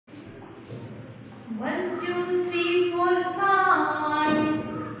1, 2, 3, 4, 5.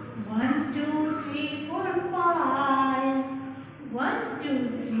 1, 2, 3, 4, 5. 1, 2,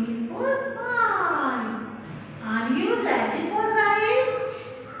 3, 4, 5. Are you ready for right?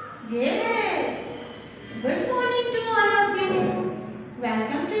 Yes. Good morning to all of you.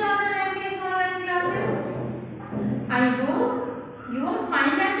 Welcome to our MBS online classes. I hope you are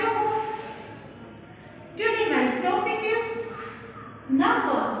fine at your home. Today my topic is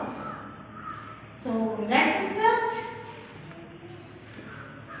numbers. So let's start.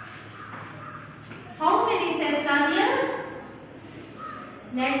 How many sets are here?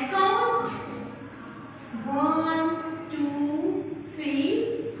 Let's count. 1, 2,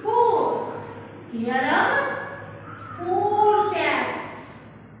 3, 4. Here are 4 sets.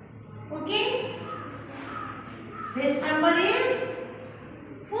 Okay? This number is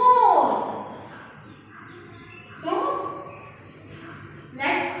 4. So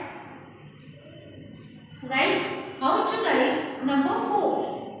let's write how to write number 4.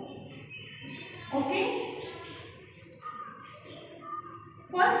 Okay?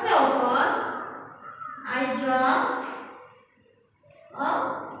 First of all, I draw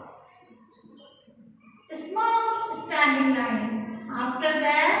a small standing line. After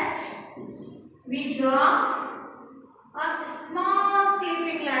that, we draw a small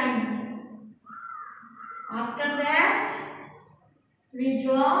sleeping line. After that, we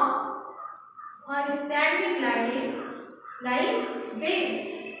draw a standing line like this.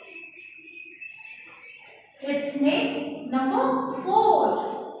 It's made number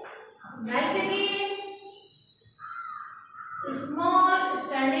 4. Write again. A small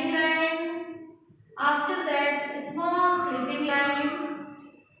standing line. After that, a small sleeping line.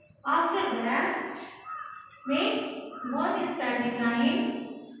 After that, make one standing line.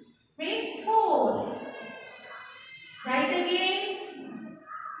 Make 4. Write again.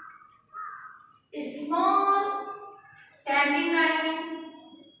 A small standing line.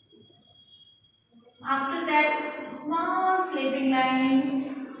 After that, a small sleeping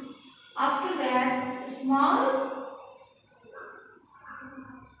line. After that, a small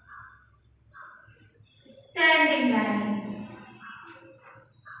standing line.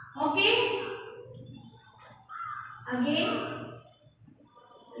 Okay? Again,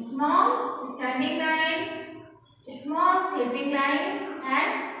 a small standing line, a small sleeping line,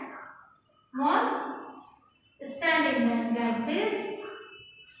 and one standing line like this.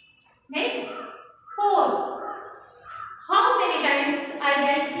 Make 4. How many times I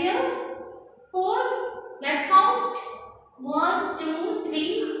write here? 4. Let's count. 1, 2,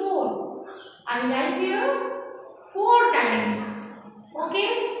 3, 4. I write here 4 times.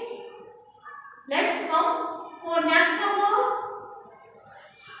 Okay? Let's count for next number.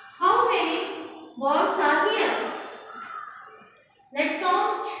 How many words are here? Let's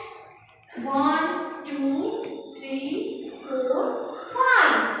count. 1, 2, 3, 4,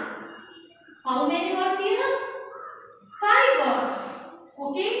 5. How many words here? 5 words.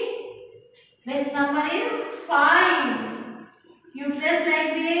 Okay? This number is 5. You trace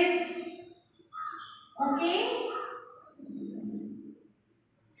like this. Okay?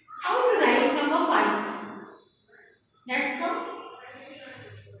 How to write number 5? Let's go.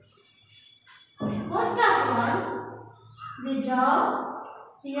 First of all, we draw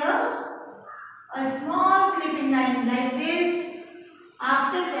here a small sleeping line like this.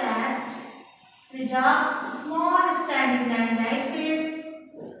 After that, we draw a small standing line like this.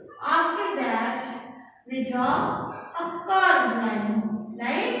 After that, we draw a curved line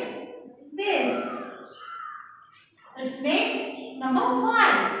like this. Let's make number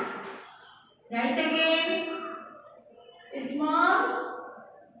 5. Write again. A small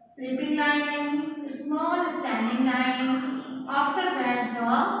sleeping line, a small standing line. After that,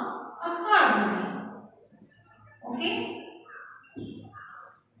 draw a curved line. Okay?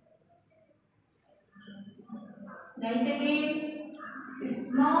 Write again. A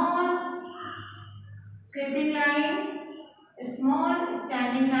small sleeping line, a small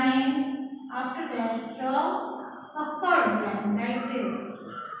standing line. After that, draw a curved line like this.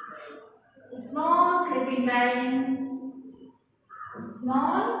 A small sleeping line, a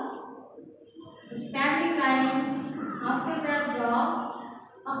small standing line. After that, draw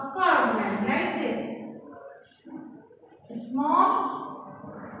a curved line like this. A small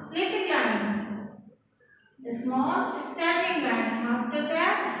sleeping line, a small standing line. After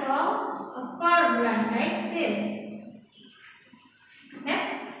that, draw a curved line like this.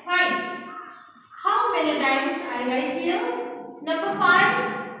 Next, 5. How many times I write here? Number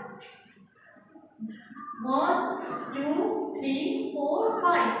 5. 1, 2, 3, 4,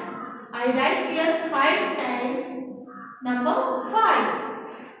 5. I write here 5 times number 5.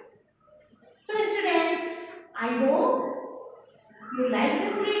 So students,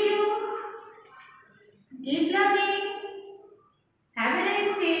 Keep learning.